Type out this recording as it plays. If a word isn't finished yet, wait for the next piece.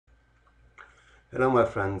Hello, my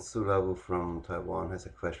friend. Sulabu from Taiwan has a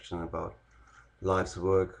question about life's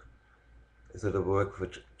work. Is it a work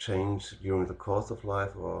which changed during the course of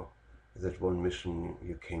life, or is it one mission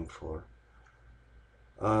you came for?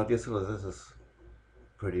 Dear Sula, this is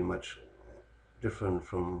pretty much different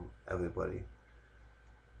from everybody.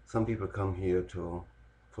 Some people come here to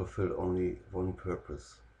fulfill only one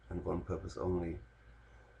purpose and one purpose only.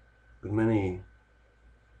 But many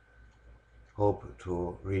hope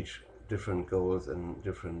to reach different goals in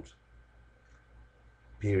different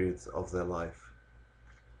periods of their life.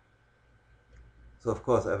 So of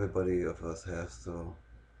course everybody of us has to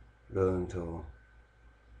learn to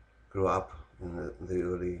grow up in the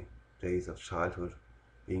early days of childhood,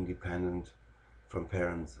 being dependent from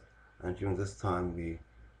parents. And during this time we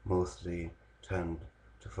mostly tend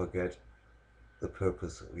to forget the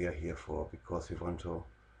purpose we are here for, because we want to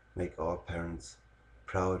make our parents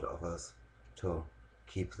proud of us, to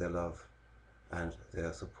keep their love and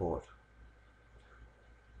their support.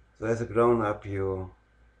 So as a grown-up you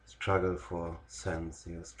struggle for sense,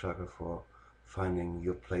 you struggle for finding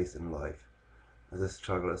your place in life. And this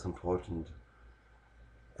struggle is important,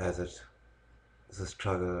 as it is a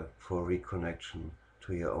struggle for reconnection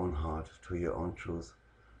to your own heart, to your own truth,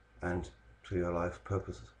 and to your life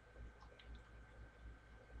purpose.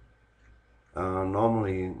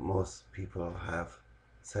 Normally most people have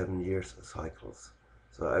 7 year cycles,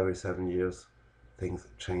 so every 7 years things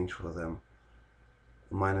change for them.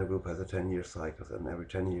 The minor group has a 10-year cycle, and every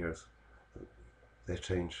 10 years they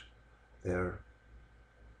change their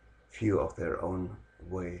view of their own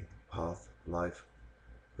way, path, life,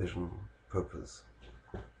 vision, purpose.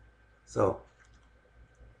 So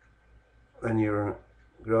when you're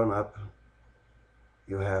grown up,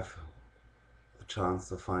 you have the chance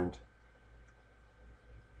to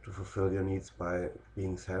fulfill your needs by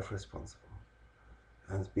being self-responsible.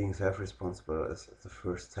 And being self-responsible is the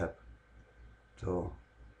first step to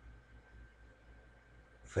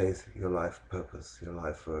face your life purpose, your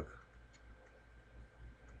life work.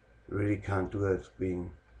 You really can't do it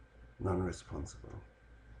being non-responsible,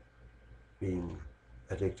 being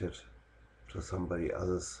addicted to somebody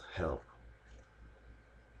else's help.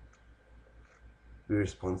 Be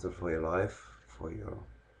responsible for your life, for your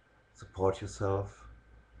support yourself,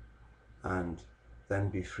 and then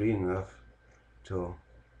be free enough to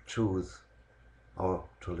choose how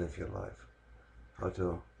to live your life, how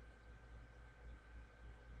to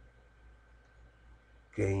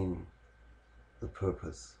gain the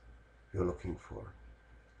purpose you're looking for.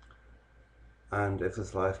 And if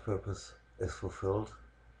this life purpose is fulfilled,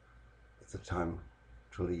 it's a time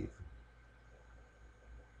to leave.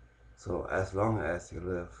 So as long as you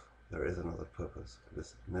live, there is another purpose. It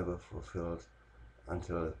is never fulfilled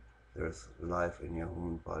until there is life in your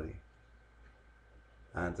human body.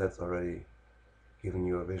 And that's already giving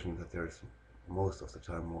you a vision that there is most of the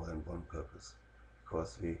time more than one purpose,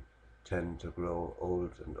 because we tend to grow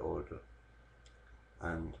old and older,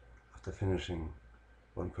 and after finishing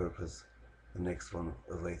one purpose, the next one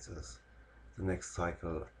awaits us. The next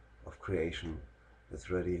cycle of creation is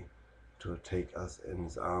ready to take us in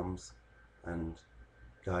its arms and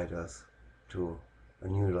guide us to a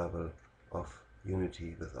new level of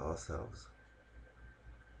unity with ourselves.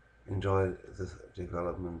 Enjoy this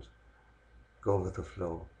development, go with the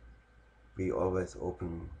flow, be always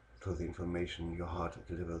open to the information your heart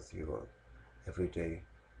delivers you every day.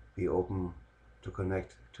 Be open to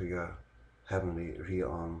connect to your heavenly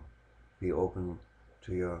realm. Be open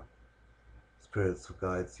to your spirits who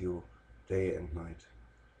guides you day and night.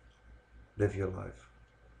 Live your life.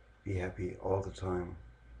 Be happy all the time,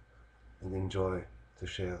 and enjoy to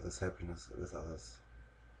share this happiness with others.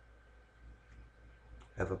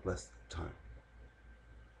 Have a blessed time.